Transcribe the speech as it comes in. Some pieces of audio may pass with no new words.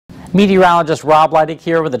Meteorologist Rob Leidig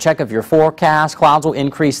here with a check of your forecast. Clouds will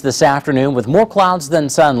increase this afternoon with more clouds than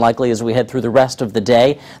sun likely as we head through the rest of the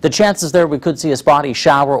day. The chances there we could see a spotty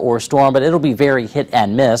shower or storm, but it'll be very hit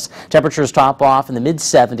and miss. Temperatures top off in the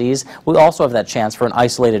mid-70s. We'll also have that chance for an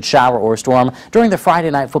isolated shower or storm during the Friday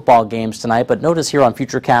night football games tonight, but notice here on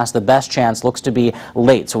Futurecast the best chance looks to be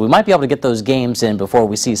late, so we might be able to get those games in before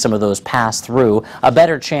we see some of those pass through. A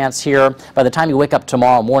better chance here by the time you wake up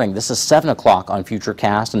tomorrow morning. This is 7 o'clock on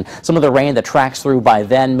Futurecast, and some of the rain that tracks through by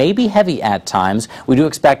then may be heavy at times. We do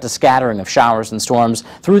expect a scattering of showers and storms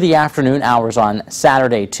through the afternoon hours on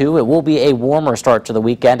Saturday, too. It will be a warmer start to the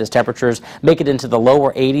weekend as temperatures make it into the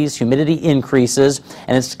lower 80s. Humidity increases,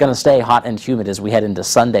 and it's going to stay hot and humid as we head into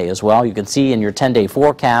Sunday as well. You can see in your 10-day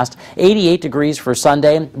forecast, 88 degrees for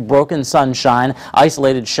Sunday, broken sunshine,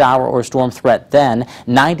 isolated shower or storm threat then,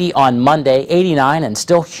 90 on Monday, 89 and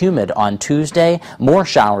still humid on Tuesday. More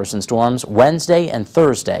showers and storms Wednesday and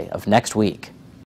Thursday of next week.